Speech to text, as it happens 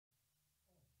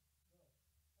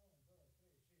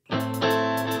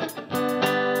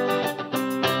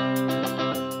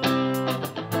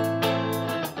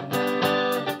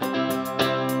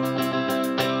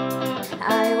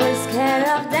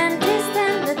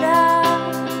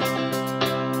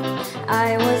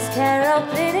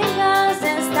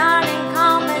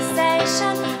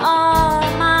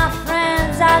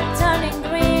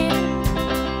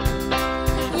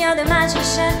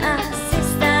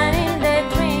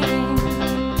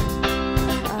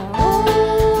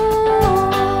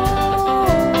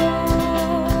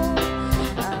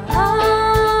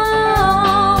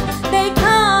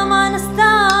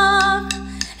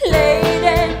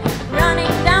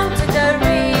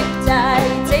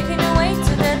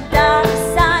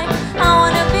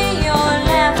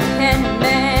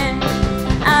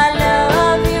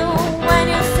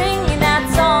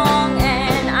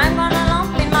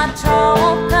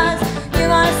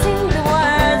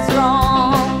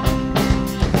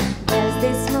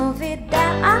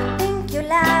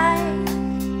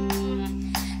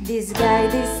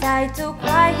Tried to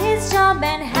quit his job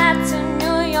and head to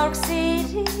New York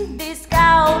City. This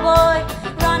cowboy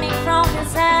running from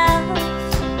himself,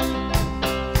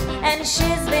 and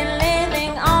she's been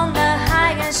living on the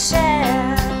highest shelf.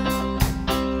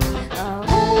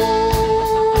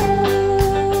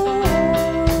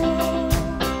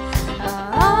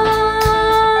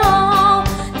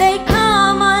 They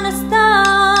come on a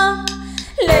stop,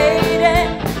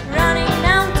 lady, running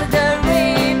down to the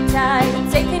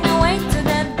Riptide, taking away to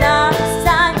the dark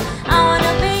side. I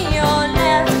wanna be your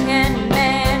left-hand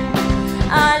man.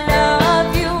 I love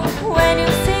you when you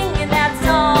sing that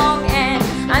song, and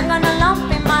I'm gonna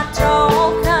lump in my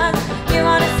throat 'cause you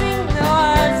wanna sing the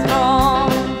words wrong.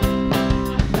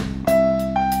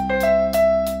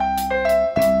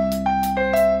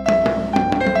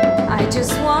 I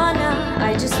just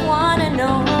wanna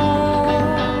know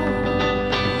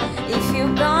if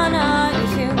you're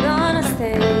gonna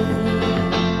stay.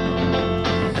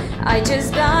 I just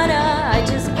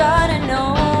gotta know.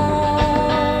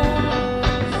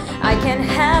 I can't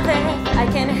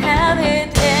have it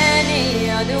any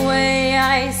other way.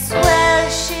 I swear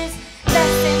she's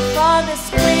destined for the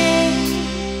screen.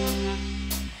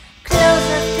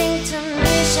 Closer thing to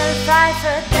me shall fight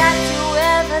for that you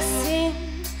ever